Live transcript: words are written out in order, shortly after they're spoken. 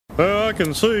Well, I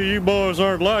can see you boys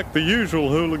aren't like the usual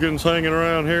hooligans hanging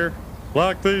around here.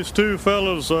 Like these two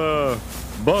fellas,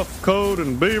 Buff Coat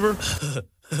and Beaver.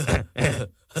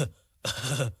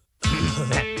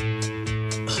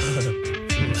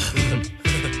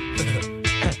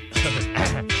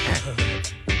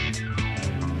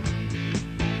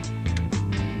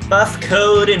 Buff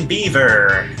Coat and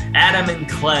Beaver, Adam and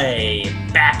Clay,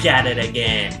 back at it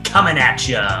again, coming at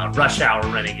ya, Rush Hour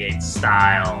Renegades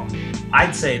style.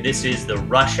 I'd say this is the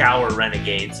Rush Hour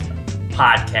Renegades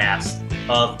podcast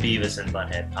of Beavis and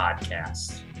Butthead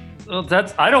podcast. Well,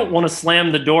 I don't want to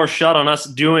slam the door shut on us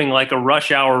doing like a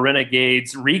Rush Hour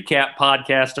Renegades recap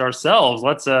podcast ourselves.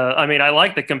 I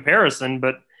like the comparison,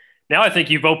 but now I think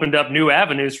you've opened up new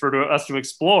avenues for us to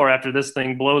explore after this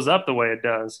thing blows up the way it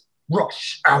does.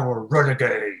 Rush Hour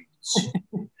Renegades.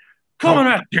 Coming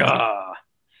at ya.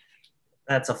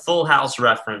 That's a Full House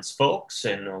reference, folks,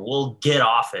 and we'll get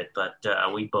off it, but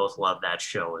we both love that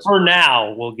show as well. For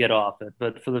now, we'll get off it,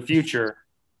 but for the future.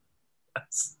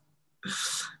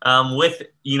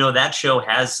 That show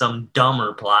has some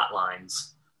dumber plot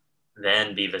lines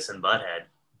than Beavis and Butthead,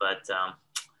 but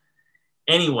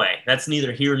anyway, that's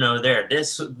neither here nor there.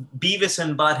 This Beavis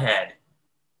and Butthead,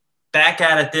 back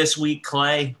at it this week,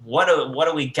 Clay. What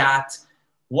do we got?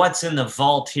 What's in the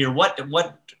vault here?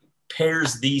 What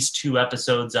pairs these two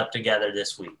episodes up together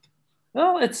this week?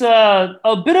 Well, it's a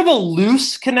bit of a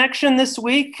loose connection this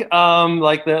week.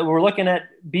 We're looking at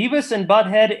Beavis and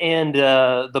Butthead and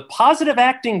the positive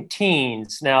acting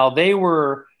teens. Now, they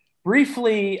were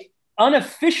briefly,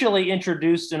 unofficially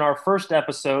introduced in our first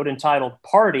episode entitled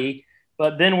Party,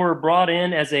 but then were brought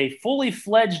in as a fully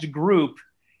fledged group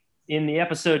in the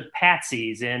episode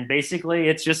Patsies. And basically,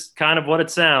 it's just kind of what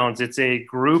it sounds. It's a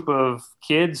group of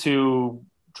kids who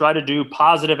try to do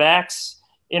positive acts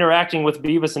interacting with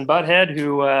Beavis and Butthead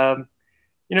who,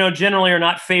 generally are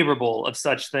not favorable of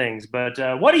such things. But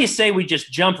what do you say we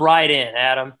just jump right in,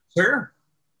 Adam? Sure.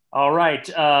 All right.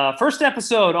 First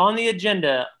episode on the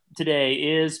agenda today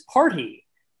is Party.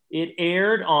 It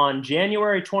aired on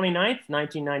January 29th,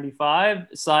 1995.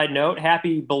 Side note,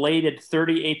 happy belated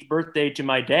 38th birthday to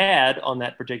my dad on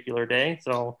that particular day.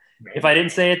 So if I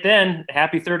didn't say it then,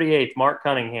 happy 38th, Mark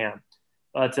Cunningham.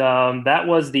 But that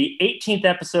was the 18th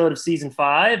episode of season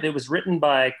 5. It was written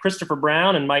by Christopher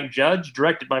Brown and Mike Judge,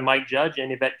 directed by Mike Judge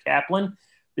and Yvette Kaplan.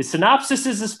 The synopsis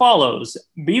is as follows.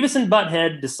 Beavis and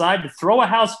Butthead decide to throw a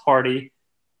house party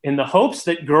in the hopes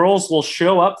that girls will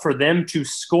show up for them to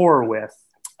score with.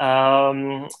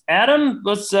 Adam,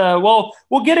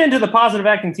 we'll get into the positive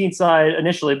acting teen side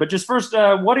initially, but just first,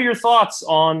 what are your thoughts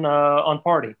on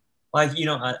Party?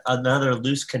 Well, another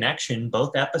loose connection.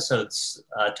 Both episodes'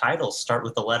 titles start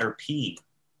with the letter P.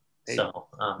 They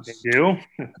do,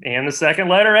 and the second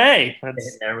letter A.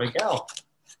 There we go.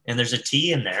 And there's a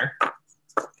T in there.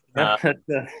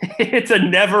 It's a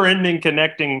never-ending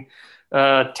connecting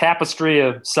tapestry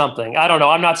of something. I don't know.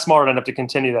 I'm not smart enough to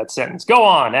continue that sentence. Go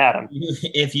on, Adam.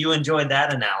 If you enjoyed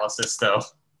that analysis, though,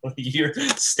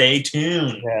 stay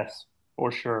tuned. Yes,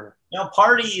 for sure.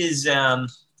 Party is...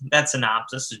 that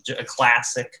synopsis is a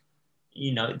classic,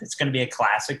 it's going to be a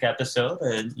classic episode,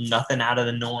 nothing out of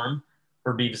the norm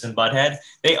for Beavis and Butthead.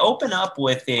 They open up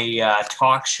with a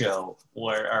talk show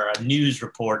or a news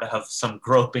report of some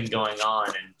groping going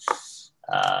on. And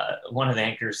one of the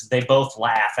anchors, they both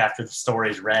laugh after the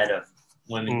story's read of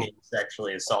women being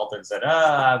sexually assaulted and said,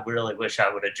 I really wish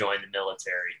I would have joined the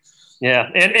military.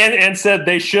 Yeah, and said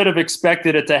they should have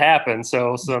expected it to happen.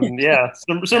 So some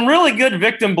really good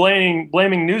victim blaming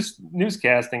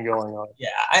newscasting going on. Yeah,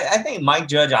 I think Mike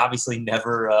Judge obviously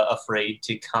never afraid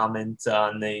to comment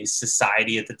on the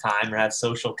society at the time or have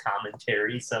social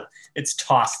commentary. So it's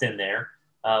tossed in there,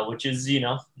 which is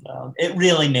it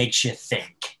really makes you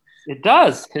think. It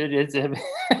does.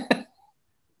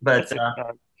 But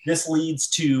this leads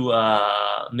to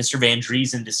Mr. Van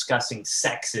Driesen discussing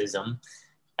sexism.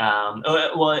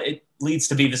 It leads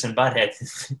to Beavis and Butthead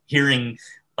hearing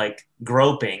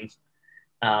groping,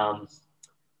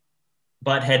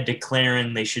 Butthead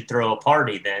declaring they should throw a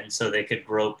party then so they could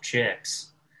grope chicks.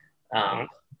 But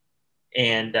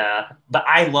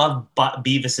I love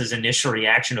Beavis's initial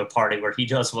reaction to a party where he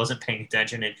just wasn't paying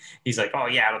attention and he's like, oh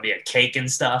yeah, it'll be a cake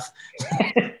and stuff.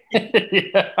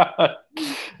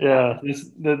 Yeah.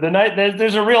 The night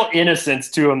there's a real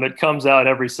innocence to him that comes out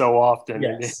every so often.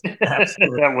 Yes,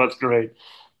 absolutely. That was great.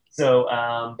 So,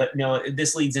 but no,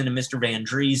 this leads into Mr. Van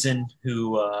Driesen,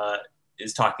 who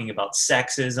is talking about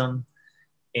sexism,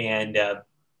 and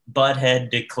Butthead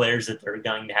declares that they're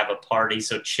going to have a party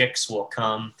so chicks will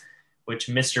come, which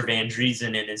Mr. Van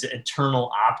Driesen, in his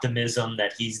eternal optimism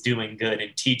that he's doing good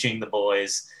and teaching the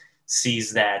boys,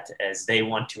 sees that as they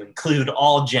want to include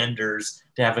all genders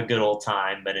to have a good old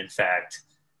time, but in fact,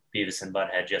 Beavis and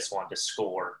Butthead just want to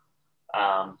score.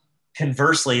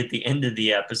 Conversely, at the end of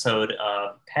the episode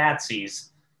of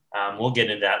Patsy's, we'll get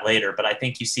into that later, but I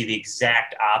think you see the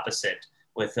exact opposite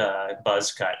with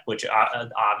Buzzcut, which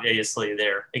obviously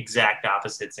they're exact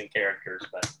opposites in characters,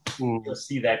 but you'll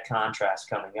see that contrast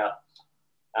coming up.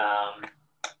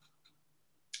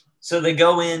 So they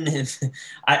go in,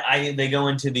 and they go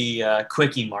into the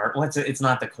Quickie Mart. It's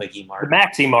not the Quickie Mart. The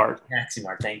Maxi Mart. Maxi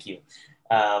Mart, thank you.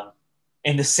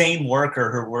 And the same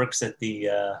worker who works at the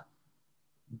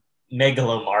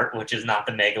Megalomart, which is not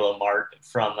the Megalomart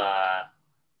from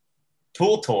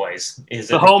Tool Toys, is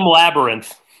the Home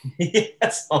Labyrinth.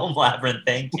 Yes, Home Labyrinth.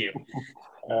 Thank you.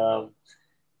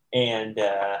 And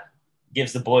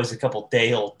gives the boys a couple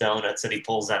day-old donuts that he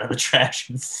pulls out of the trash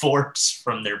and forks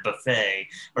from their buffet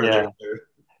or their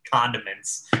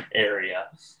condiments area.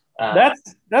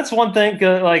 That's one thing.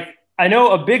 Like, I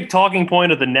know a big talking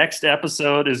point of the next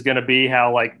episode is going to be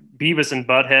how like Beavis and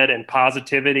Butthead and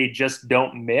positivity just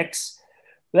don't mix.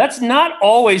 That's not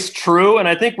always true. And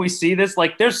I think we see this,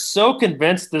 like, they're so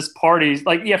convinced this party's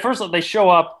like, first of all, they show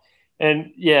up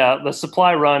and the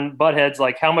supply run, Butthead's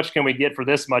like, how much can we get for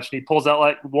this much? And he pulls out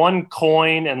like one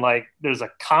coin and like, there's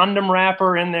a condom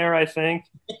wrapper in there, I think.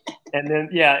 And then,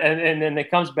 and then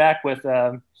it comes back with,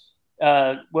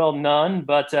 well, none,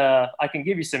 but I can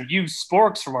give you some used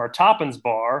sporks from our Toppins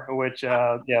bar, which,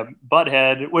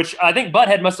 Butthead, which I think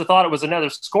Butthead must have thought it was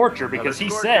another Scorcher because he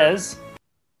says,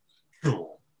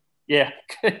 cool. Yeah,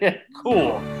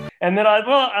 cool. And then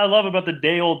I love about the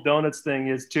day old donuts thing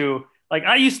is too, like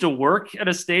I used to work at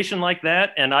a station like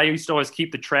that and I used to always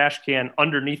keep the trash can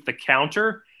underneath the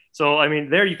counter. So, I mean,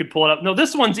 there you could pull it up. No,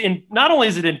 this one's not only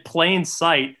is it in plain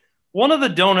sight, one of the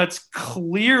donuts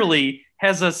clearly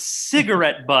has a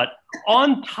cigarette butt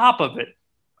on top of it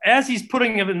as he's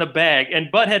putting it in the bag.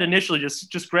 And Butthead initially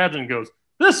just grabs it and goes,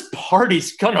 this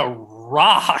party's gonna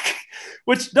rock,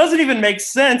 which doesn't even make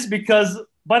sense because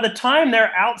by the time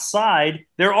they're outside,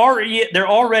 they're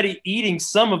already eating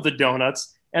some of the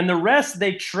donuts and the rest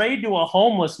they trade to a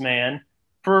homeless man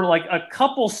for like a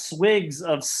couple swigs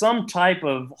of some type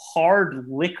of hard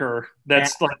liquor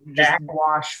that's like just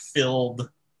backwash filled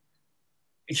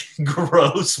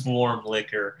gross warm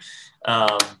liquor.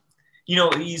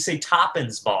 You say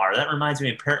Toppins bar. That reminds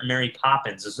me of Mary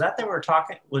Poppins. Was that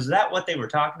what they were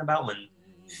talking about when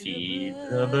feed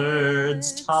the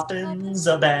birds Toppins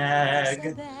a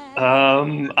bag?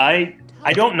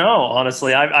 I don't know,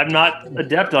 honestly. I'm not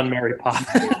adept on Mary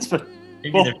Poppins. But,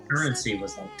 maybe their currency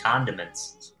was like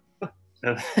condiments.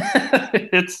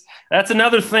 That's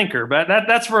another thinker, but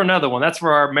that's for another one. That's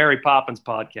for our Mary Poppins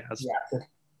podcast.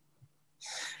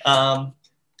 Yeah.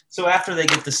 So after they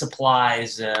get the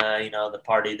supplies, the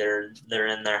party, they're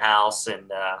in their house, and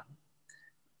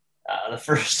the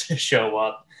first to show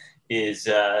up is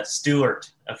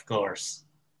Stuart, of course,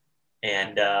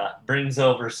 and brings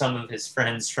over some of his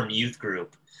friends from youth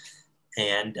group.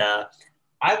 And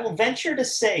I will venture to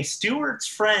say Stuart's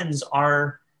friends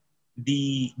are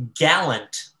the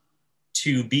gallant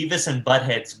to Beavis and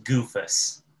Butthead's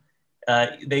Goofus.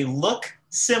 They look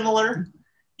similar.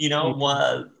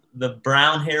 The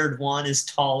brown-haired one is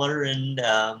taller and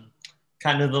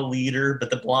kind of the leader, but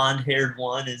the blonde-haired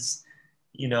one is,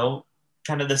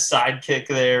 kind of the sidekick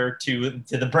there to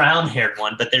the brown-haired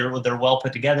one. But they're well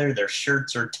put together. Their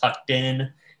shirts are tucked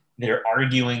in. They're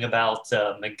arguing about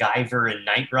MacGyver and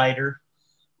Knight Rider,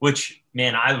 which,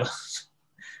 man, I love.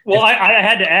 Well, I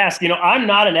had to ask. I'm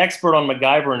not an expert on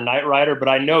MacGyver and Knight Rider, but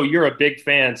I know you're a big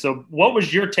fan. So, what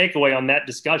was your takeaway on that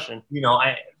discussion?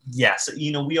 Yes,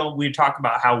 we talk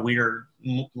about how we're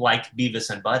like Beavis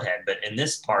and Butthead, but in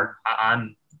this part,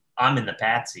 I'm in the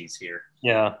Patsy's here.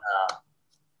 Yeah,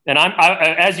 and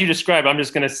I as you described, I'm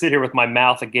just going to sit here with my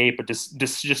mouth agape, but just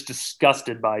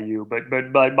disgusted by you.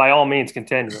 But by all means,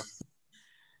 continue.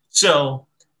 So,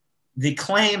 the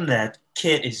claim that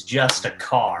Kit is just a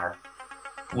car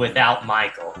without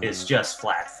Michael is just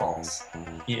flat false.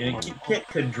 Kit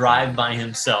could drive by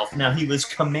himself. Now, he was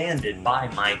commanded by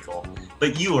Michael,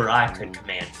 but you or I could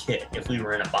command Kit if we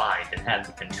were in a bind and had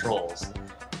the controls.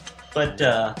 But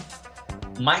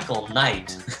Michael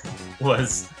Knight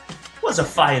was a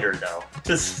fighter, though.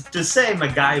 To say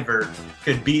MacGyver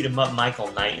could beat him up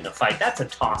Michael Knight in a fight, that's a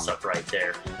toss-up right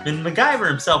there. And MacGyver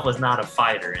himself was not a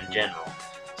fighter in general.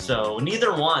 So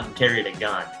neither one carried a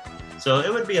gun. So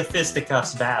it would be a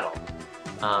fisticuffs battle.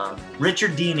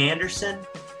 Richard Dean Anderson,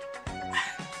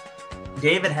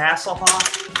 David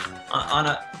Hasselhoff,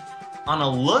 on a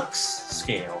looks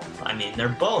scale, I mean, they're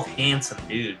both handsome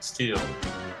dudes too.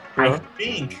 I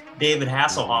think David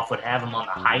Hasselhoff would have him on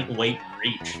the height, weight, and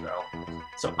reach, though.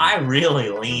 So I really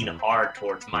lean hard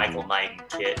towards Michael Knight and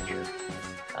Kit here.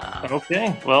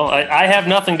 Okay. Well, I have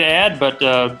nothing to add, but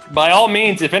by all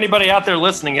means, if anybody out there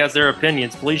listening has their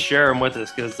opinions, please share them with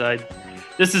us, because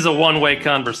this is a one-way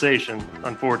conversation,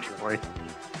 unfortunately.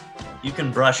 You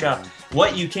can brush up.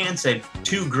 What you can say,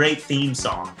 2 great theme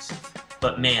songs.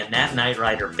 But man, that Knight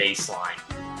Rider bass line,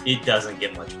 it doesn't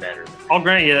get much better. I'll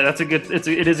grant you that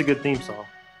it is a good theme song.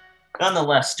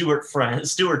 Nonetheless, Stewart's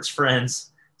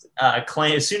friends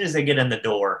claim as soon as they get in the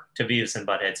door to Beavis and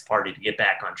Butthead's party to get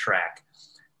back on track,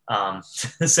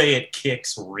 say it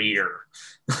kicks rear.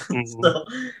 Mm-hmm.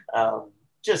 So,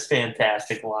 just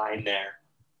fantastic line there.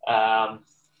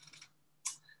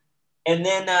 And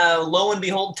then lo and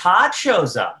behold, Todd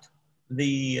shows up.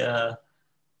 The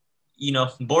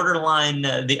borderline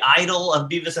the idol of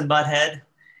Beavis and Butthead.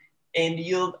 And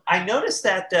I noticed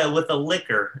that with the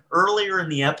liquor earlier in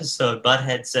the episode,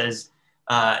 Butthead says,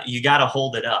 you got to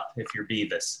hold it up if you're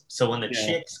Beavis. So when the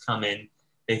chicks come in,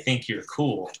 they think you're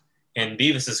cool. And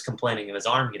Beavis is complaining of his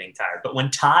arm getting tired. But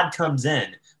when Todd comes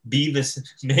in, Beavis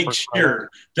makes sure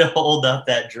to hold up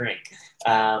that drink.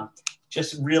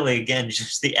 Just really, again,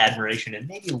 just the admiration and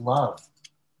maybe love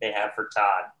they have for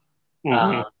Todd.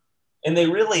 Mm-hmm. And they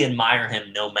really admire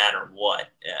him no matter what.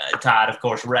 Todd, of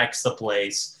course, wrecks the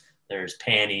place. There's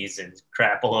panties and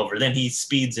crap all over. Then he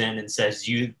speeds in and says,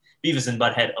 Beavis and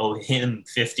Butthead owe him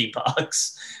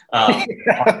 $50.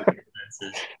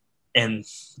 And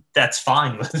that's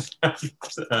fine with them.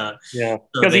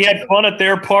 Because he had fun at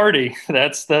their party.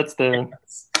 That's the...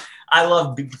 I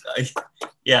love,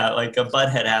 like a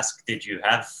Butthead asked, did you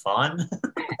have fun?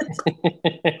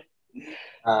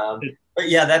 But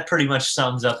yeah, that pretty much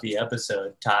sums up the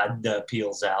episode. Todd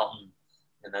peels out,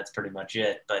 and that's pretty much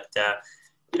it. But,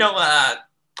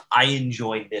 I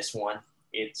enjoyed this one.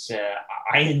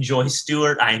 I enjoy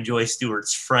Stewart. I enjoy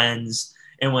Stewart's friends.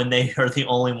 And when they are the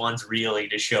only ones really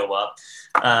to show up,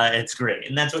 it's great.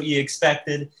 And that's what you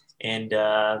expected. And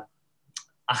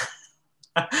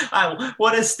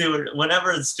what is Stewart?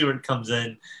 Whenever Stewart comes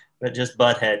in, but just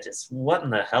Butthead, what in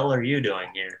the hell are you doing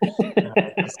here?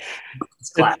 It's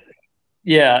classic.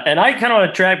 Yeah, and I kind of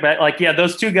want to track back.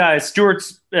 Those 2 guys,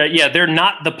 Stewart's, they're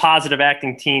not the positive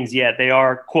acting teens yet. They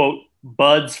are, quote,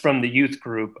 buds from the youth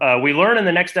group. We learn in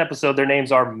the next episode their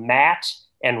names are Matt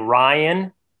and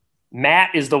Ryan.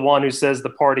 Matt is the one who says the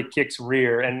party kicks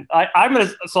rear. And I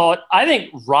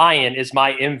think Ryan is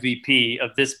my MVP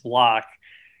of this block,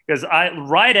 because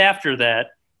right after that,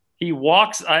 he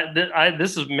walks.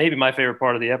 This is maybe my favorite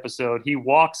part of the episode. He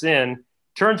walks in,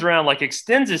 turns around,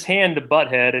 extends his hand to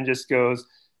Butthead and just goes,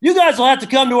 "You guys will have to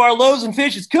come to our Loaves and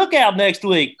Fishes cookout next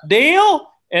week. Deal?"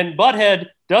 And Butthead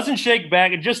doesn't shake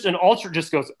back. And just an ultra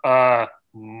just goes,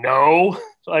 no.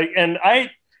 I'm going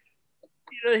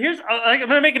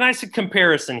to make a nice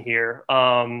comparison here.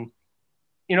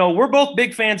 We're both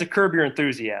big fans of Curb Your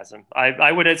Enthusiasm.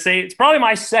 I would say it's probably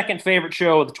my second favorite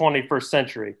show of the 21st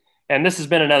century. And this has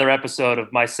been another episode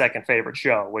of my second favorite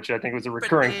show, which I think was a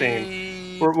recurring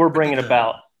theme we're bringing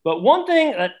about. But one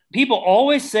thing that people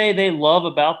always say they love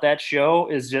about that show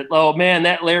is just, oh man,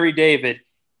 that Larry David,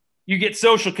 you get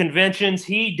social conventions.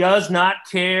 He does not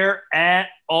care at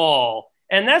all.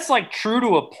 And that's true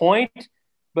to a point.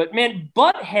 But man,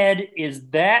 Butthead is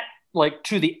that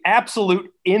to the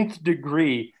absolute nth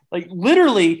degree.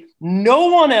 Literally no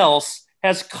one else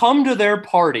has come to their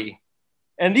party.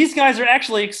 And these guys are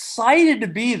actually excited to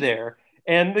be there.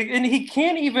 And he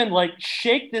can't even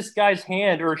shake this guy's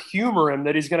hand or humor him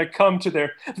that he's going to come to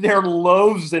their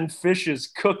Loaves and Fishes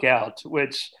cookout,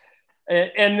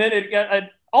 and then it got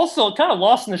also kind of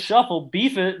lost in the shuffle.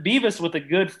 Beavis with a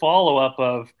good follow-up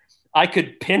of, "I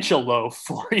could pinch a loaf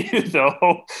for you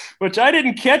though," which I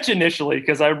didn't catch initially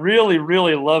because I really,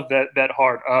 really love that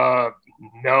heart.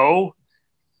 No.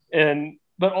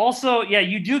 But also, yeah,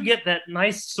 you do get that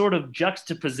nice sort of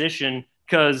juxtaposition,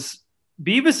 because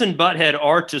Beavis and Butthead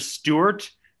are to Stewart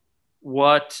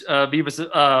what Beavis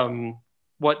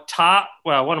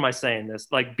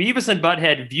and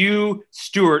Butthead view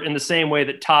Stewart in the same way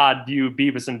that Todd view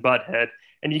Beavis and Butthead.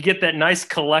 And you get that nice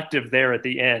collective there at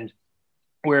the end,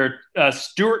 where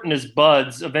Stewart and his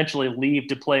buds eventually leave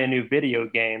to play a new video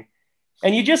game.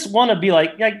 And you just want to be all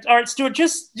right, Stewart,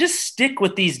 just stick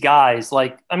with these guys.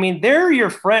 They're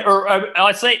your friend, or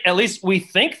I'd say at least we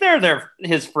think they're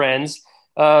his friends.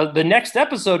 The next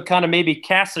episode kind of maybe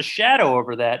casts a shadow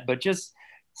over that, but just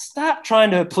stop trying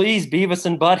to please Beavis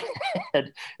and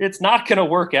Butthead. It's not going to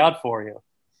work out for you.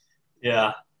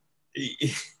 Yeah.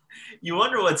 You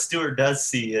wonder what Stewart does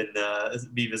see in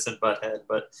Beavis and Butthead,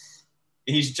 but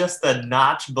He's just a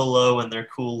notch below in their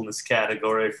coolness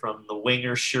category from the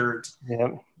winger shirt.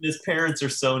 Yep. His parents are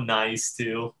so nice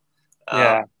too.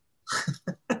 Yeah.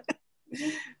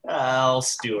 Al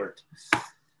Stewart.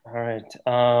 All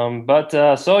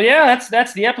right. So yeah,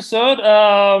 that's the episode.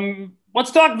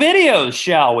 Let's talk videos,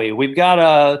 shall we? We've got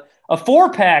a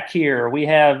 4-pack here. We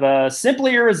have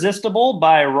Simply Irresistible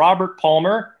by Robert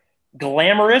Palmer,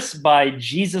 Glamorous by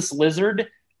Jesus Lizard,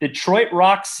 Detroit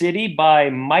Rock City by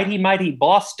Mighty Mighty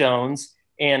Bosstones,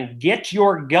 and Get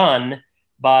Your Gun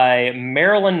by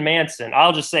Marilyn Manson.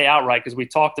 I'll just say outright, because we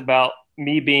talked about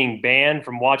me being banned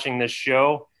from watching this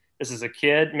show. This is a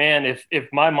kid, man. If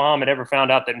my mom had ever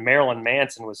found out that Marilyn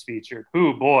Manson was featured,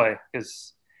 oh boy,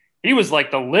 because he was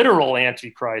like the literal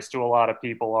Antichrist to a lot of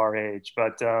people our age.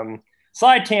 But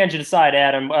side tangent aside,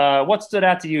 Adam, what stood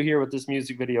out to you here with this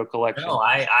music video collection? No,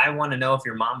 I want to know if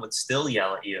your mom would still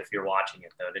yell at you if you're watching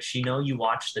it, though. Does she know you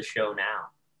watch the show now?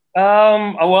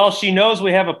 Well, she knows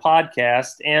we have a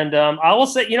podcast, and I will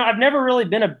say, I've never really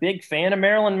been a big fan of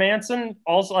Marilyn Manson.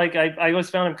 Also, like I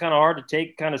always found him kind of hard to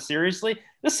take kind of seriously.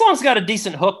 This song's got a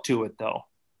decent hook to it, though.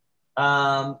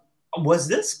 Was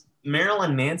this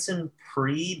Marilyn Manson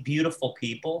pre-Beautiful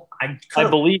People? I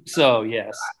believe so,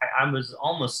 yes. I was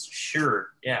almost sure,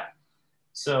 yeah.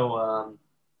 So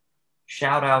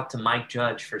shout out to Mike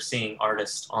Judge for seeing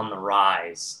Artist on the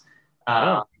Rise.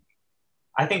 I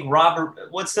think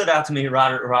what stood out to me,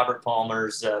 Robert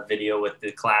Palmer's video with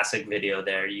the classic video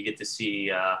there, you get to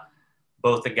see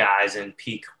both the guys in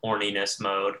peak horniness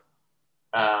mode.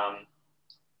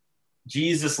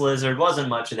 Jesus Lizard wasn't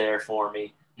much there for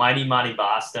me. Mighty Mighty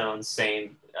Bosstones,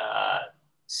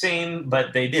 same,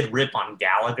 but they did rip on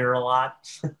Gallagher a lot.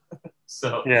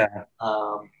 So yeah.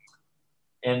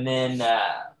 And then,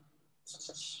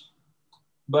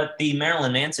 but the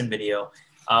Marilyn Manson video,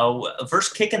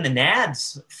 first kick in the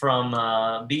nads from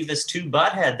Beavis to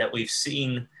Butthead that we've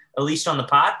seen, at least on the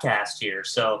podcast here.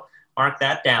 So mark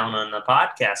that down on the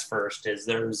podcast first, is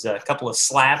there's a couple of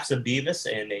slaps of Beavis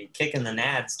and a kick in the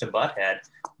nads to Butthead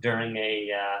during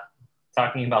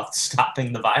talking about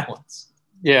stopping the violence.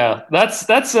 Yeah,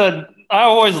 it's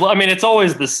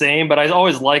always the same, but I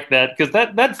always like that because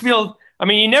that feels,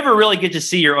 you never really get to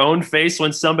see your own face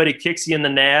when somebody kicks you in the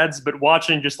nads, but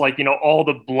watching just all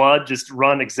the blood just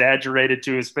run exaggerated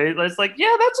to his face, it's like,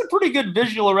 yeah, that's a pretty good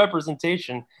visual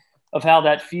representation of how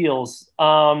that feels.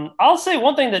 I'll say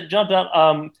one thing that jumped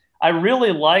out. I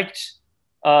really liked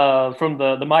from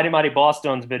the Mighty Mighty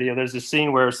Bosstones video. There's a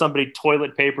scene where somebody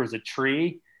toilet papers a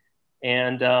tree,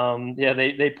 and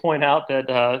they point out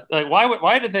that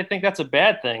why did they think that's a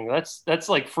bad thing? That's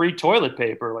like free toilet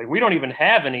paper. Like, we don't even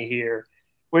have any here.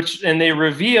 And they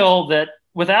reveal that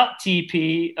without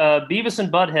TP, Beavis and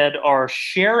Butthead are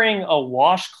sharing a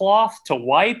washcloth to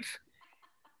wipe.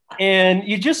 And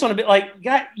you just want to be like,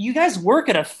 you guys work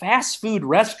at a fast food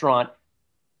restaurant.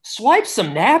 Swipe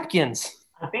some napkins.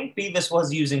 I think Beavis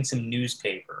was using some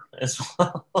newspaper as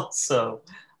well. So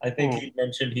I think he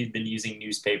mentioned he'd been using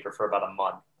newspaper for about a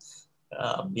month.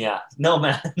 No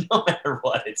matter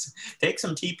what, take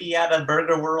some TP out of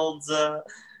Burger World's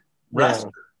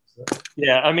restaurant.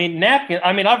 Yeah, napkin.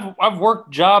 I've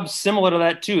worked jobs similar to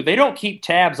that too. They don't keep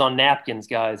tabs on napkins,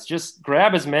 guys. Just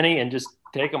grab as many and just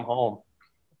take them home.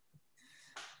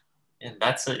 And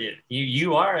that's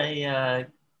you are a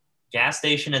gas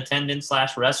station attendant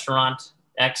 / restaurant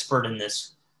expert in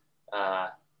this of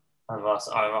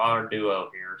our duo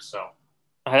here. So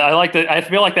I like that. I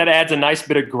feel like that adds a nice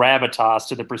bit of gravitas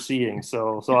to the proceedings.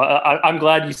 So I'm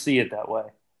glad you see it that way.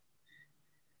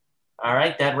 All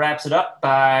right, that wraps it up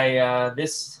by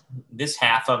this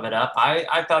half of it up.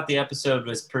 I thought the episode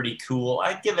was pretty cool.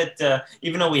 I'd give it,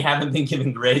 even though we haven't been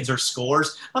giving grades or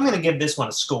scores, I'm going to give this one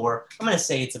a score. I'm going to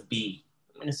say it's a B.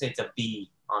 I'm going to say it's a B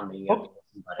on the.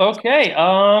 Okay.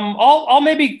 I'll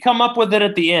maybe come up with it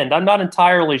at the end. I'm not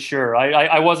entirely sure.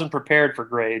 I wasn't prepared for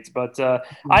grades, but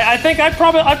I think I'd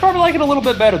probably like it a little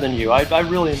bit better than you. I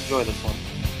really enjoy this one.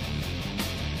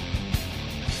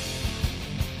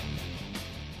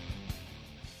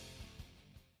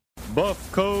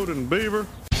 Buff Code and Beaver.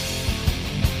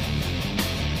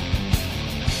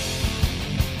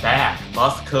 Back.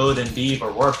 Buff Code and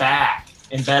Beaver. We're back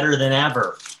and better than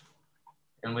ever.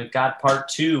 And we've got part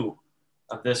 2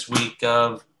 of this week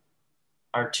of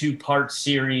our 2-part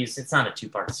series. It's not a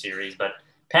 2-part series, but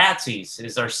Patsy's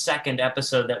is our second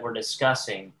episode that we're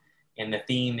discussing. And the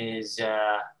theme is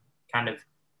kind of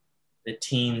the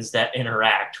teens that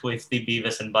interact with the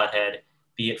Beavis and Butthead,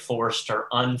 be it forced or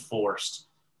unforced.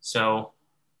 So,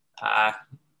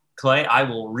 Clay, I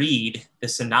will read the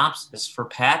synopsis for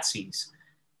Patsy's.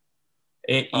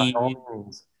 It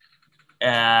is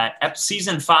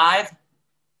season 5,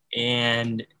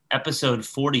 And episode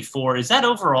 44, is that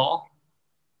overall?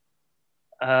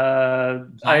 I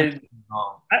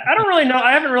don't really know.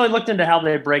 I haven't really looked into how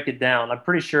they break it down. I'm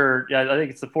pretty sure. Yeah, I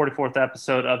think it's the 44th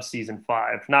episode of season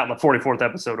 5, not the 44th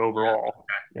episode overall.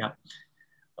 Yeah.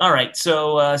 All right.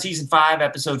 So season 5,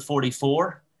 episode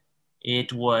 44.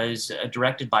 It was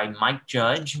directed by Mike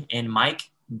Judge and Mike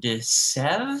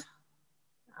DeSeve.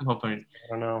 I'm hoping. I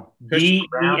don't know.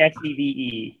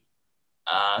 DESEVE.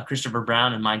 Christopher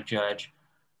Brown and Mike Judge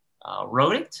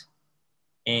wrote it.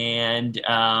 And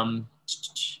the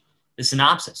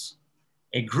synopsis.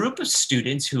 A group of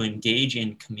students who engage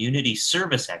in community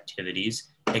service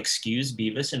activities excuse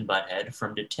Beavis and Butthead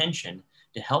from detention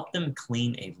to help them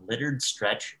clean a littered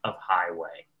stretch of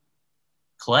highway.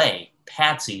 Clay,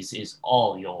 Patsy's is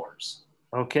all yours.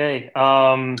 Okay.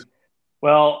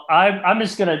 Well, I'm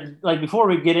just going to, before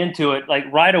we get into it,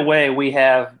 right away, we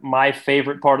have my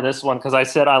favorite part of this one, because I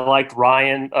said I liked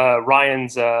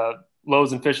Ryan's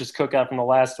Loaves and Fishes cookout from the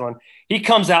last one. He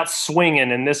comes out swinging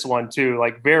in this one, too,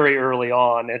 very early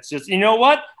on. It's just, you know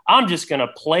what? I'm just going to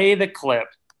play the clip.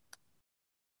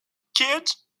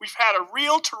 Kids, we've had a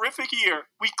real terrific year.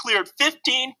 We cleared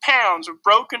 15 pounds of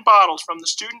broken bottles from the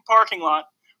student parking lot.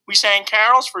 We sang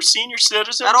carols for senior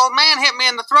citizens. That old man hit me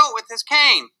in the throat with his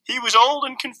cane. He was old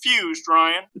and confused,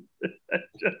 Ryan.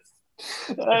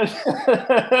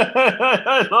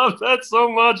 I love that so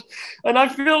much. And I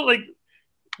feel like,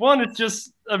 one, it's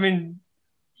just,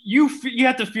 you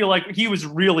have to feel like he was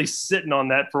really sitting on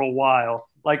that for a while,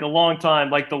 a long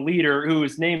time, the leader,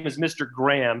 whose name is Mr.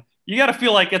 Graham. You got to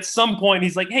feel like at some point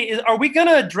he's like, hey, are we going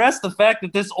to address the fact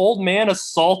that this old man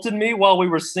assaulted me while we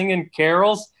were singing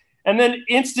carols? And then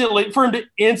for him to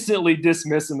instantly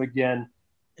dismiss him again.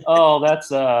 Oh,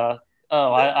 that's I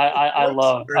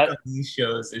love these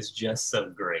shows is just so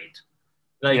great.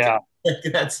 Yeah.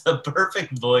 That's the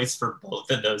perfect voice for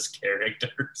both of those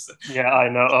characters. Yeah, I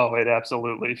know. Oh, it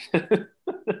absolutely.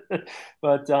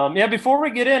 But before we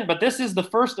get in, but this is the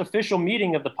first official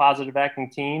meeting of the Positive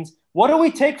Acting Teens. What do we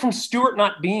take from Stuart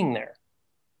not being there?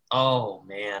 Oh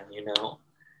man,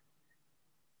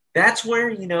 that's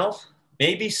where,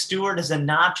 maybe Stuart is a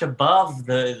notch above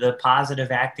the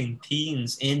Positive Acting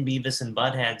Teens in Beavis and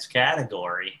Butthead's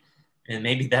category. And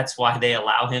maybe that's why they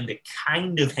allow him to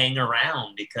kind of hang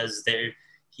around, because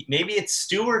maybe it's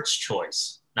Stuart's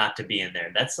choice not to be in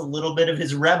there. That's a little bit of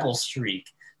his rebel streak.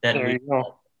 He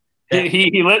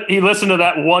listened to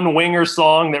that one Winger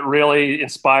song that really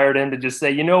inspired him to just say,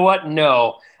 you know what?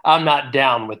 No, I'm not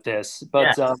down with this.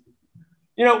 But,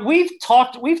 we've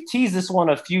teased this one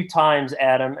a few times,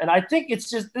 Adam, and I think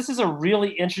this is a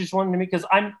really interesting one to me, because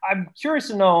I'm curious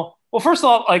to know, well, first of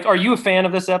all, are you a fan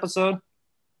of this episode?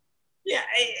 Yeah,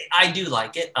 I do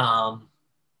like it.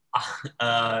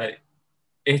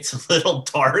 It's a little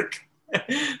dark.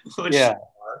 But yeah,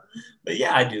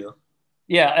 I do.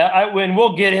 Yeah, when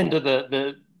we'll get into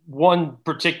the one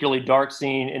particularly dark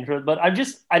scene, but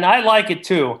I like it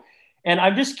too. And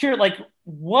I'm just curious,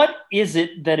 what is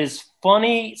it that is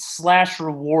funny /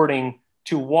 rewarding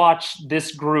to watch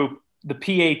this group, the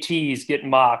PATs, get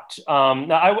mocked?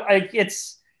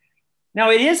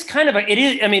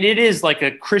 It is like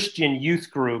a Christian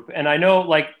youth group. And I know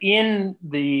in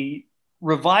the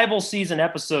revival season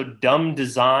episode, Dumb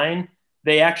Design,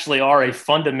 they actually are a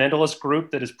fundamentalist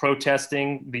group that is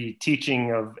protesting the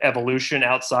teaching of evolution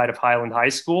outside of Highland High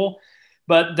School.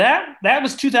 But that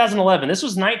was 2011. This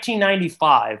was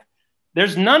 1995.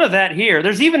 There's none of that here.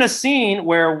 There's even a scene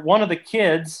where one of the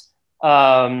kids,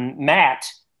 Matt,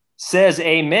 says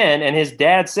amen, and his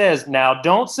dad says, now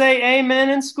don't say amen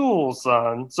in school,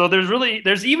 son. So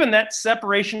there's even that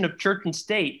separation of church and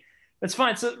state. That's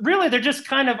fine. So really, they're just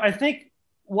kind of, I think,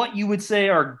 what you would say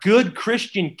are good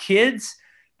Christian kids.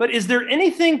 But is there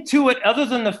anything to it other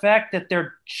than the fact that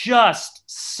they're just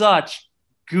such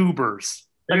goobers?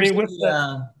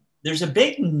 There's a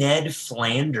big Ned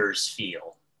Flanders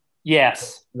feel.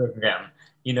 Yes. With them,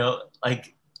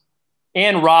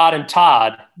 and Rod and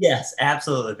Todd. Yes,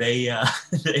 absolutely.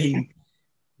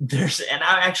 There's, and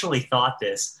I actually thought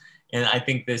this, and I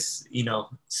think this,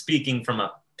 speaking from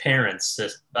a parent's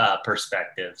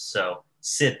perspective. So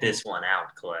sit this one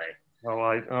out, Clay.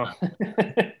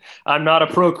 I'm not a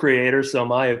procreator, so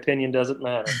my opinion doesn't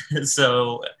matter.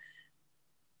 So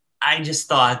I just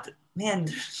thought, man,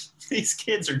 these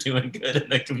kids are doing good in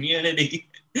the community,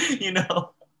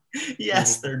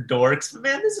 Yes, they're dorks, but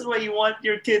man, this is what you want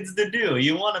your kids to do.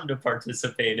 You want them to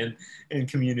participate in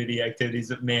community activities,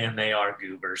 but man, they are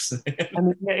goobers.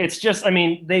 It's just,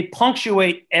 they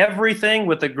punctuate everything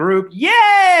with the group.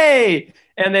 Yay!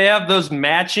 And they have those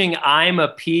matching I'm a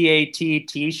PAT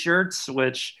t-shirts,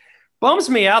 which bums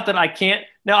me out that I can't.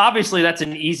 Now, obviously, that's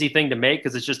an easy thing to make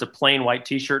because it's just a plain white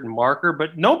T-shirt and marker,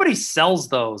 but nobody sells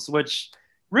those, which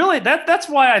really that's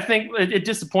why I think it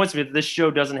disappoints me that this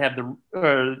show doesn't have the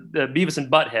Beavis and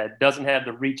Butthead doesn't have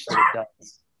the reach that it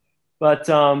does.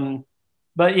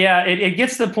 But yeah, it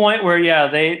gets to the point where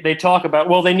they talk about,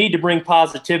 well, they need to bring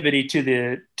positivity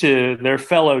to their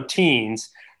fellow teens,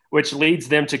 which leads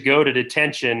them to go to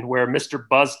detention, where Mr.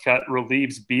 Buzzcut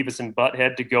relieves Beavis and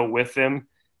Butthead to go with them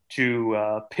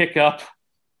to pick up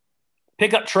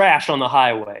trash on the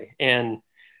highway. And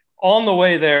on the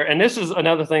way there, and this is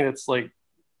another thing that's like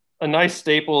a nice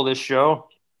staple of this show,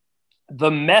 the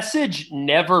message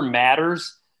never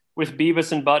matters with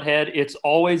Beavis and Butthead. It's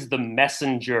always the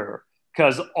messenger.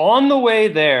 Because on the way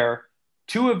there,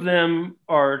 two of them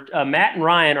are, Matt and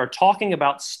Ryan, are talking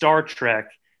about Star Trek,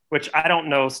 which I don't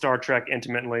know Star Trek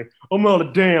intimately. I'm not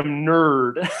a damn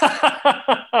nerd.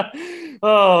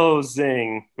 Oh,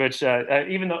 zing. Which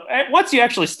even though once you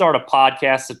actually start a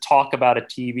podcast to talk about a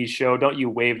TV show, don't you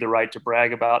waive the right to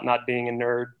brag about not being a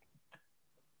nerd?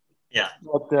 Yeah.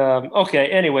 But, okay,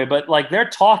 anyway, but like they're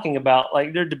talking about,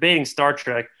 like they're debating Star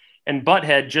Trek, and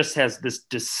Butthead just has this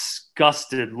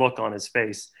disgusted look on his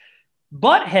face.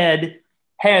 Butthead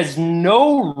has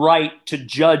no right to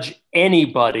judge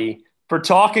anybody for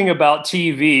talking about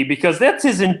TV, because that's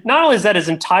not only is that his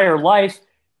entire life,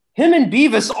 him and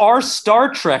Beavis are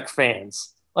Star Trek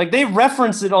fans. Like they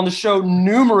reference it on the show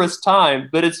numerous times,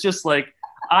 but it's just like,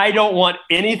 I don't want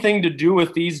anything to do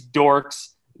with these dorks.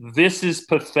 This is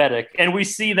pathetic. And we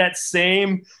see that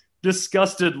same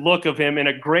disgusted look of him in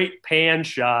a great pan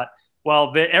shot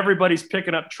while everybody's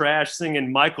picking up trash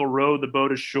singing Michael rowed the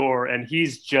boat ashore, and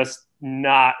he's just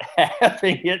not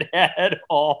having it at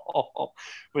all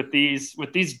with these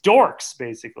dorks,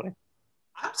 basically.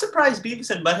 I'm surprised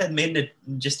Beavis and Butthead made it,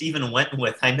 just even went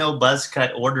with. I know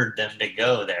Buzzcut ordered them to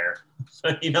go there. So,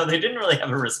 they didn't really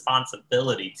have a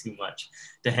responsibility too much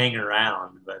to hang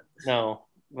around. But no,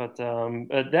 but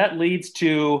that leads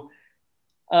to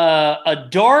a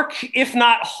dark, if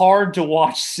not hard to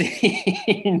watch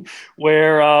scene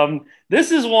where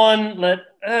this is one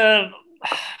that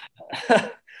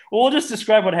we'll just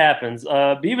describe what happens.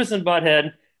 Beavis and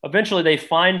Butthead, eventually they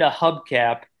find a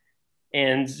hubcap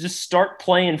and just start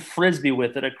playing Frisbee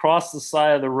with it across the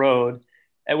side of the road,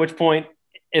 at which point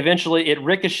eventually it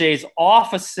ricochets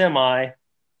off a semi,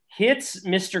 hits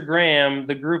Mr. Graham,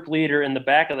 the group leader, in the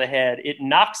back of the head. It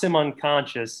knocks him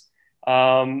unconscious.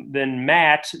 Then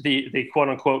Matt, the quote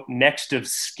unquote next of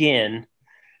skin,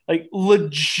 like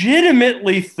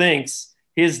legitimately thinks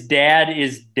his dad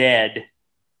is dead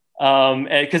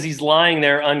because he's lying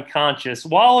there unconscious.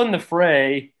 While in the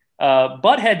fray,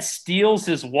 Butthead steals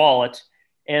his wallet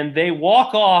and they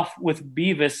walk off with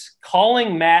Beavis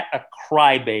calling Matt a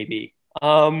crybaby.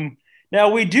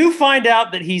 Now we do find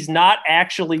out that he's not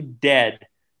actually dead,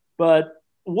 but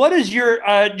what is your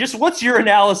what's your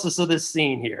analysis of this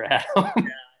scene here, Adam? Yeah,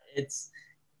 it's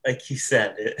like you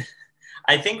said.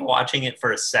 I think watching it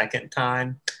for a second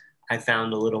time, I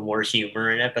found a little more humor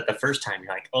in it. But the first time,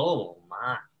 you're like, "Oh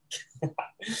my!"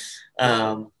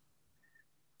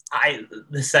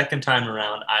 The second time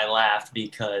around, I laughed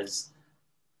because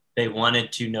they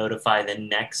wanted to notify the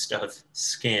next of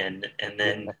skin, and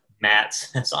then Matt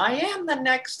says, "I am the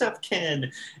next of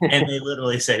kin," and they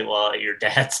literally say, "Well, your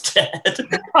dad's dead."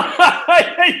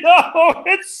 I know,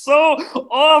 it's so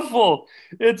awful.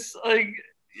 It's like,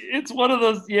 it's one of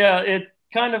those. Yeah, it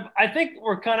kind of. I think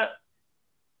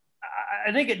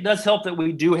it does help that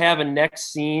we do have a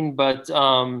next scene, but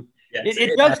Yes,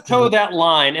 it does toe that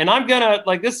line. And I'm gonna,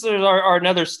 like, this is our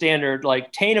another standard,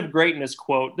 like, taint of greatness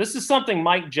quote. This is something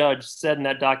Mike Judge said in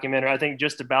that documentary, I think,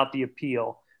 just about the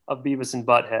appeal of Beavis and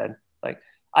Butthead. Like,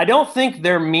 I don't think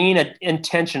they're mean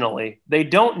intentionally. They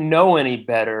don't know any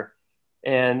better.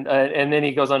 And then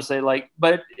he goes on to say, like,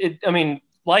 but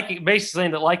basically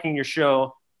saying that liking the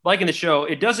show,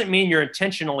 it doesn't mean you're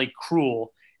intentionally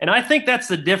cruel. And I think that's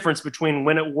the difference between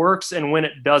when it works and when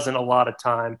it doesn't a lot of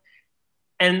time.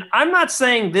 And I'm not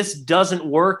saying this doesn't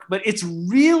work, but it's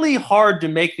really hard to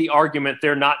make the argument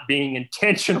they're not being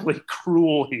intentionally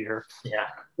cruel here. Yeah.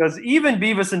 Because even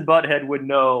Beavis and Butthead would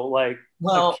know, like,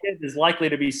 Well, a kid is likely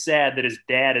to be sad that his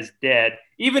dad is dead,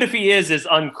 even if he is as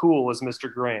uncool as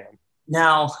Mr. Graham.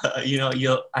 now,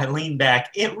 I lean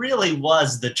back. It really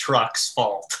was the truck's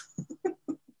fault.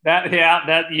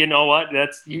 You know what?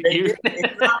 That's you.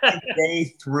 It's not like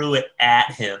they threw it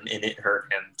at him and it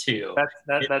hurt him too.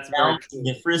 That's very true.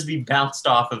 The Frisbee bounced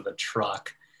off of a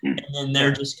truck, and then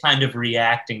they're just kind of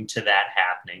reacting to that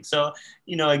happening. So,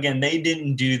 again, they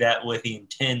didn't do that with the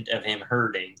intent of him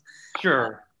hurting.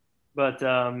 Sure. But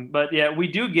yeah, we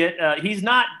do get he's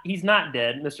not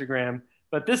dead, Mr. Graham.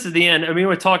 But this is the end. I mean,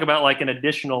 we talk about like an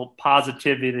additional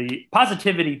positivity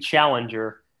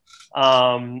challenger.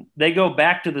 They go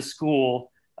back to the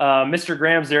school. Mr.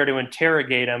 Graham's there to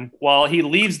interrogate him while he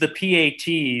leaves the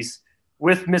PATs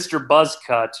with Mr.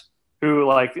 Buzzcut, who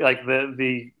like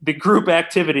the group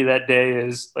activity that day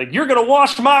is like, you're gonna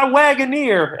wash my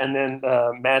Wagoneer, and then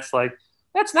Matt's like,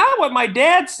 that's not what my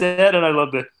dad said, and I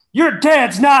love the, your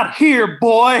dad's not here,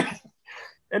 boy,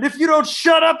 and if you don't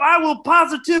shut up, I will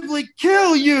positively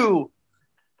kill you.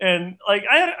 And like,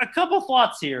 I had a couple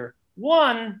thoughts here.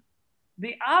 One,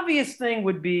 the obvious thing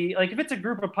would be like, if it's a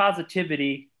group of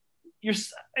positivity,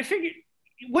 I figured,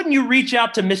 wouldn't you reach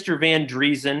out to Mr. Van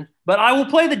Driesen? But I will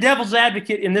play the devil's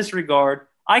advocate in this regard.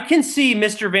 I can see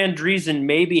Mr. Van Driesen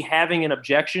maybe having an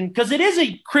objection because it is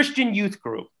a Christian youth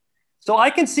group. So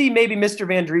I can see maybe Mr.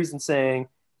 Van Driesen saying,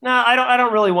 no, I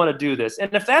don't really want to do this.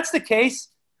 And if that's the case,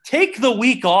 take the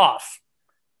week off.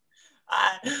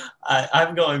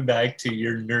 I'm going back to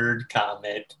your nerd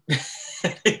comment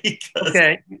because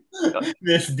okay.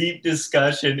 This deep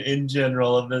discussion in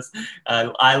general of this,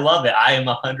 I love it. I am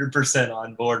 100%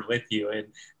 on board with you, and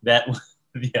that,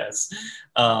 yes.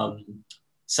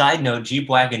 Side note: Jeep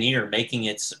Wagoneer making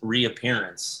its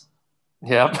reappearance.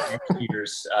 Yep. Next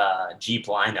year's Jeep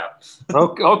lineup.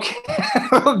 Okay,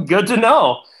 good to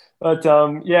know. But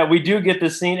yeah, we do get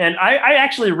this scene, and I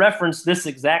actually referenced this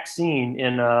exact scene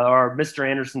in our Mr.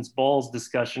 Anderson's Balls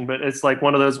discussion. But it's like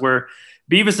one of those where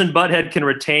Beavis and Butthead can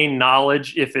retain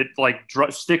knowledge if it like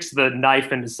sticks the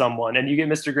knife into someone, and you get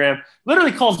Mr. Graham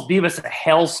literally calls Beavis a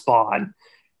hell spawn,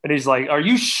 and he's like, "Are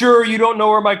you sure you don't know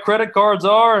where my credit cards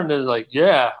are?" And they're like,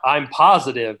 "Yeah, I'm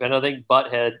positive." And I think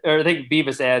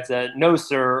Beavis adds, "No,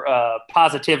 sir,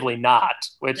 positively not,"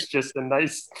 which just a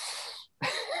nice.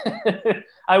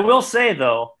 I will say,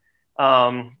 though,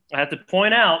 I have to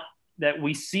point out that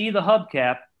we see the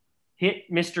hubcap hit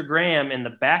Mr. Graham in the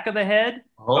back of the head.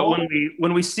 Oh. But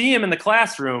when we see him in the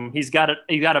classroom, he's got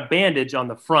a bandage on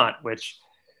the front, which,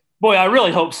 boy, I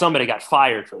really hope somebody got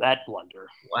fired for that blunder.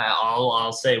 Well,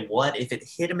 I'll say, what if it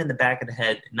hit him in the back of the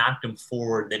head, knocked him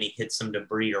forward, then he hit some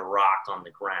debris or rock on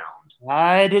the ground?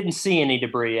 I didn't see any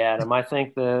debris at him. I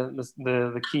think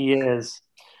the key is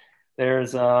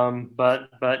there's but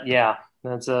yeah.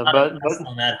 That's but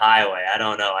on that highway, I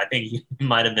don't know. I think he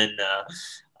might have been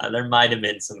there might have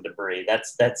been some debris.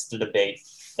 That's the debate.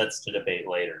 That's the debate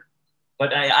later.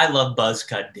 But I love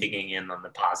Buzzcut digging in on the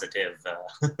positive.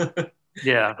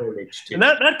 Yeah, and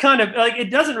that kind of like,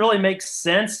 it doesn't really make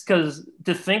sense to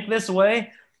think this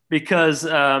way, because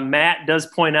Matt does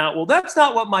point out, well, that's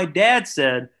not what my dad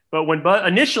said. But when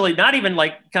initially, not even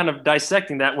like kind of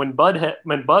dissecting that, when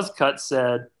Buzzcut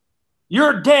said,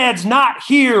 your dad's not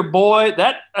here, boy.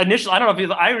 That initially, I don't know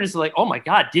if I was like, oh my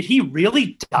God, did he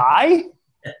really die?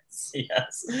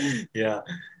 Yes. Yeah.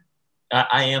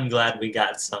 I am glad we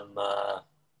got some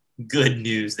good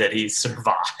news that he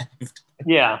survived.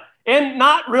 Yeah. And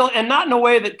not in a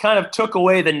way that kind of took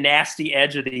away the nasty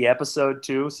edge of the episode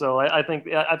too. So I think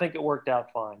it worked out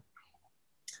fine.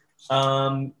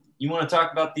 You want to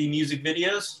talk about the music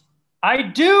videos? I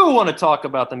do want to talk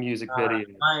about the music video.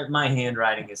 My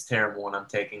handwriting is terrible when I'm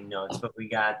taking notes, but we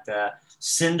got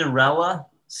Cinderella,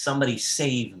 Somebody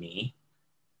Save Me.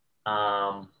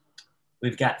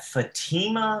 We've got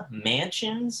Fatima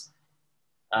Mansions,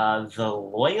 the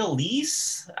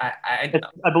Loyalese.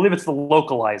 I believe it's the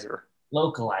Localizer.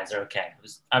 Localizer, okay.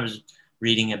 I was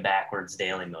reading it backwards,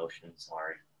 Daily Motion,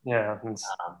 sorry. Yeah.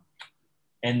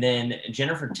 And then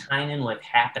Jennifer Tynan with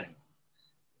Happening.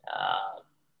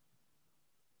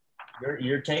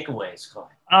 Your takeaways, Clay.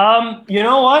 You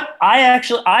know what? I have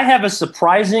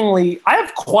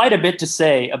quite a bit to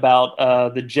say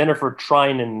about the Jennifer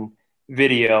Tynan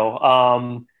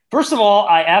video. First of all,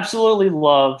 I absolutely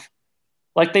love,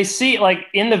 like, they see, like,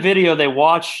 in the video they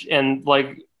watch, and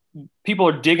like people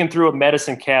are digging through a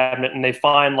medicine cabinet and they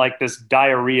find like this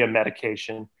diarrhea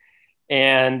medication,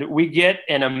 and we get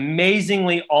an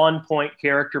amazingly on point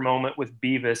character moment with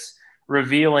Beavis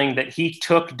revealing that he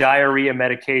took diarrhea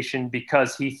medication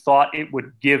because he thought it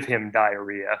would give him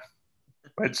diarrhea.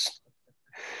 Which,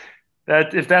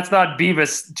 if that's not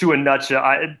Beavis to a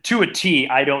nutshell, to a T,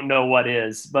 I don't know what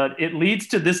is. But it leads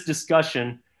to this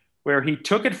discussion where he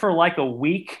took it for like a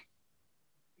week,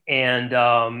 and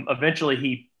eventually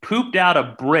he pooped out a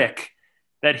brick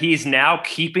that he's now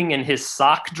keeping in his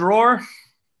sock drawer.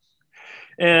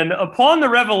 And upon the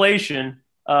revelation,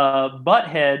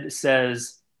 Butthead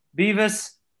says,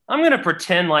 Beavis, I'm going to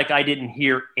pretend like I didn't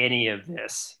hear any of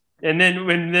this. And then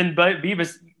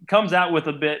Beavis comes out with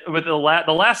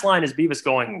the last line is Beavis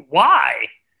going, why?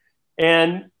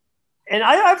 And and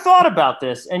I've thought about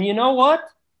this, and you know what?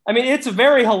 I mean, it's a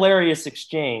very hilarious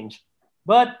exchange,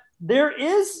 but there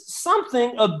is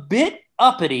something a bit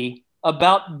uppity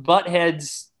about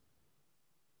Butthead's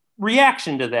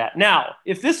reaction to that. Now,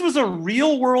 if this was a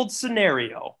real world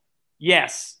scenario,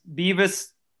 yes, Beavis,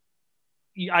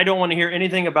 I don't want to hear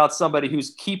anything about somebody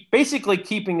who's basically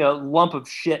keeping a lump of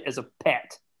shit as a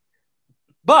pet.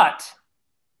 But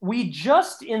we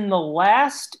just in the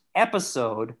last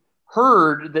episode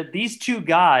heard that these two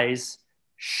guys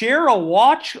share a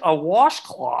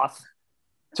washcloth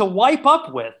to wipe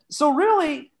up with. So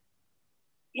really,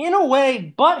 in a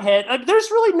way, Butthead,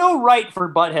 there's really no right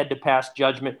for Butthead to pass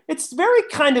judgment. It's very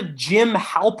kind of Jim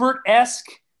Halpert-esque.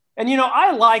 And,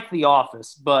 I like The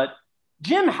Office, but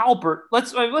Jim Halpert,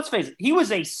 let's face it, he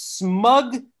was a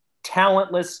smug,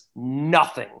 talentless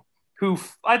nothing who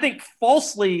I think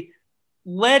falsely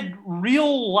led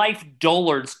real-life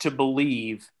dullards to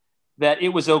believe that it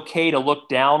was okay to look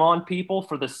down on people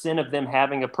for the sin of them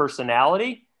having a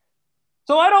personality.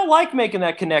 So I don't like making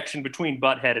that connection between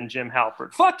Butthead and Jim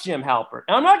Halpert. Fuck Jim Halpert.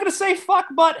 And I'm not going to say fuck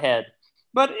Butthead,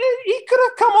 but he could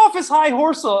have come off his high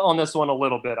horse on this one a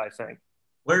little bit, I think.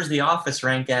 Where's The Office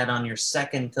rank at on your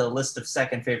list of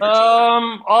second favorite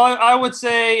shows? I would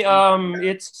say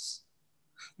it's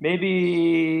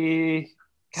maybe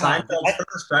Seinfeld's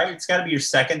first, right? It's got to be your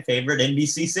second favorite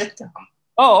NBC sitcom.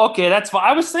 Oh, okay, that's fine.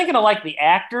 I was thinking of like the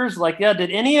actors. Like, yeah, did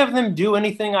any of them do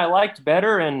anything I liked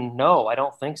better? And no, I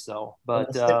don't think so.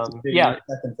 But yeah,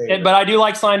 but I do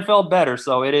like Seinfeld better.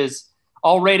 So it is.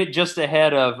 I'll rate it just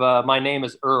ahead of My Name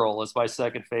Is Earl as my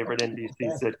second favorite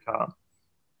NBC sitcom.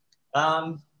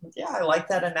 Yeah, I like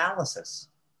that analysis.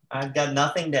 I've got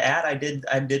nothing to add.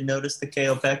 I did notice the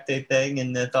Kaopecte thing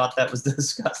and thought that was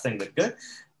disgusting, but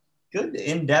good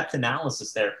in-depth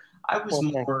analysis there. I was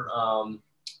more.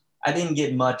 I didn't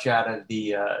get much out of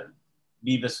the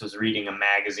Beavis was reading a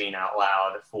magazine out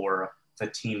loud for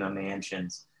Fatima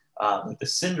Mansions. But the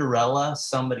Cinderella,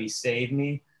 Somebody Save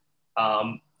Me,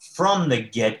 from the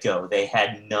get-go, they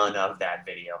had none of that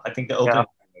video. I think the opening,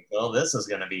 oh, this is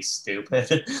going to be stupid.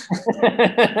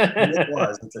 It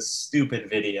was. It's a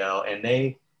stupid video, and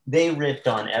they ripped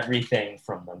on everything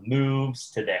from the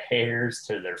moves to the hairs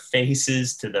to their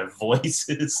faces to their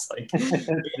voices. Like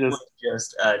it was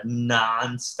just a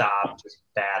nonstop just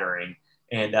battering.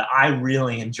 And I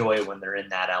really enjoy when they're in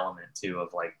that element too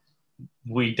of like,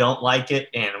 we don't like it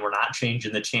and we're not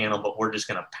changing the channel, but we're just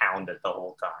going to pound it the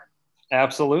whole time.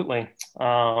 Absolutely.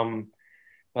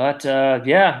 But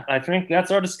yeah, I think that's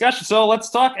our discussion. So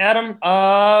let's talk, Adam.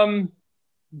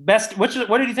 What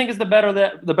did you think is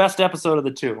the best episode of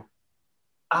the two?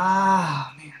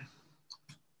 Man.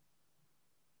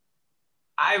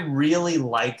 I really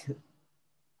like,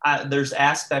 there's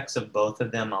aspects of both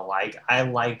of them I like. I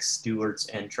like Stewart's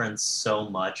entrance so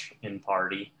much in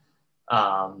Party.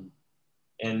 And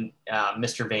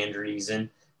Mr. Van Driesen.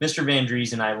 Mr. Van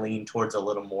Driesen I lean towards a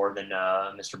little more than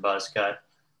Mr. Buzzcut.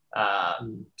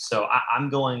 So I'm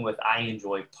going with I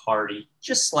enjoy Party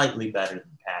just slightly better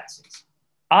than Patsy's.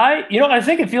 I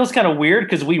think it feels kind of weird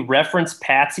because we reference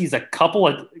Patsy's a couple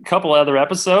other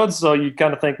episodes, so you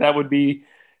kind of think that would be,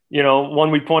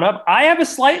 one we point up. I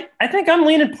think I'm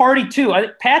leaning Party too.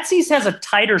 Patsy's has a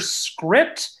tighter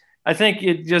script. I think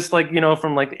it just like,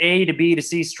 from like A to B to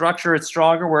C structure, it's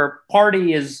stronger, where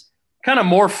Party is kind of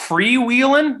more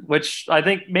freewheeling, which I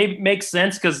think maybe makes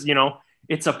sense because,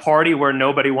 it's a party where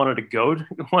nobody wanted to go.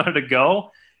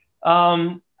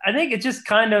 I think it just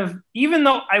kind of, even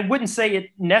though I wouldn't say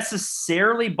it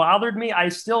necessarily bothered me, I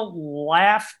still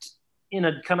laughed in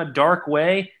a kind of dark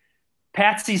way.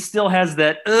 Patsy still has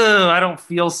that, I don't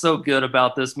feel so good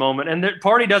about this moment. And the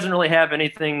Party doesn't really have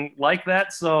anything like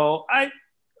that. So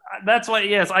that's why,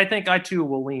 yes, I think I too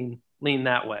will lean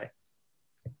that way.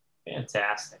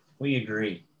 Fantastic. We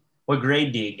agree. What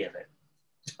grade do you give it?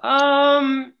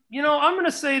 I'm going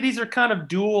to say these are kind of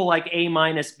dual, like A-,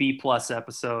 B+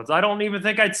 episodes. I don't even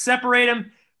think I'd separate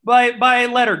them by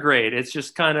letter grade. It's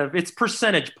just kind of, it's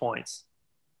percentage points.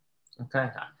 Okay.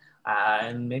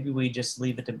 And maybe we just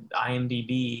leave it to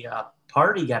IMDb.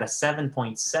 Party got a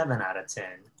 7.7 out of 10.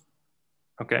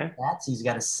 Okay. Patsy's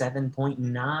got a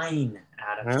 7.9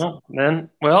 out of 10.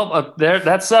 There,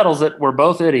 that settles it. We're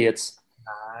both idiots.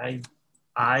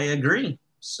 I agree.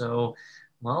 So,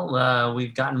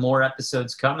 we've got more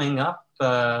episodes coming up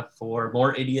for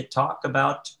more idiot talk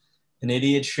about an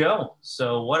idiot show.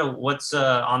 So what's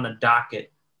on the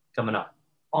docket coming up?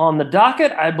 On the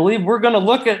docket, I believe we're going to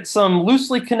look at some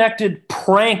loosely connected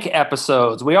prank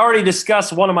episodes. We already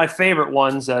discussed one of my favorite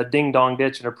ones, Ding Dong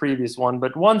Ditch, in a previous one,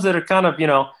 but ones that are kind of,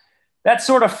 that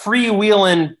sort of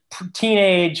freewheeling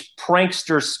teenage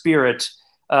prankster spirit.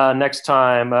 next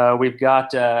time. We've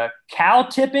got cow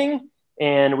tipping,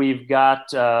 and we've got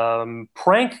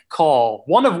prank call,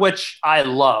 one of which I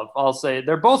love. I'll say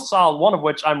they're both solid, one of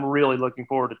which I'm really looking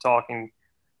forward to talking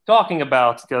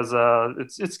about because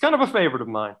it's kind of a favorite of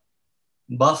mine.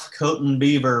 Buff Coat and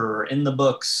Beaver in the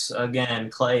books again.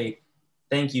 Clay,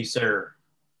 thank you, sir.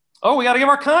 Oh, we got to give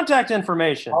our contact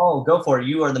information. Oh, go for it.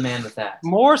 You are the man with that.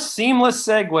 More seamless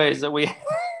segues that we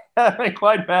haven't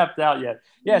quite mapped out yet.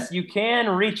 Yes, you can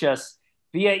reach us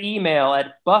via email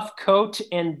at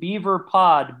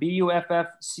buffcoatandbeaverpod,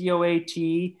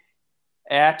 BUFFCOAT,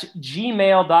 at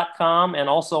gmail.com, and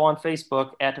also on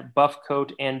Facebook at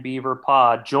Buffcoat and Beaver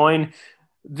Pod. Join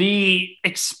the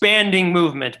expanding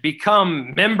movement.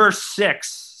 Become member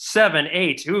 6, 7,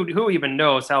 8. Who even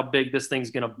knows how big this thing's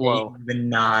going to blow? Even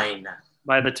 9.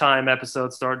 By the time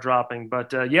episodes start dropping.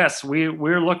 But yes,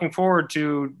 we're looking forward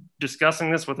to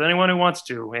discussing this with anyone who wants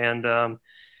to. And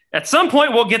at some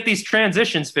point, we'll get these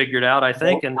transitions figured out, I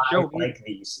think. And I like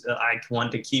these. I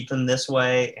want to keep them this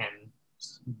way. And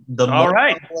all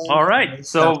right.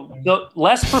 So the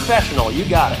less professional. You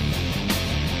got it.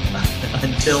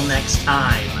 Until next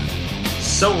time,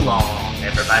 so long,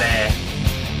 everybody.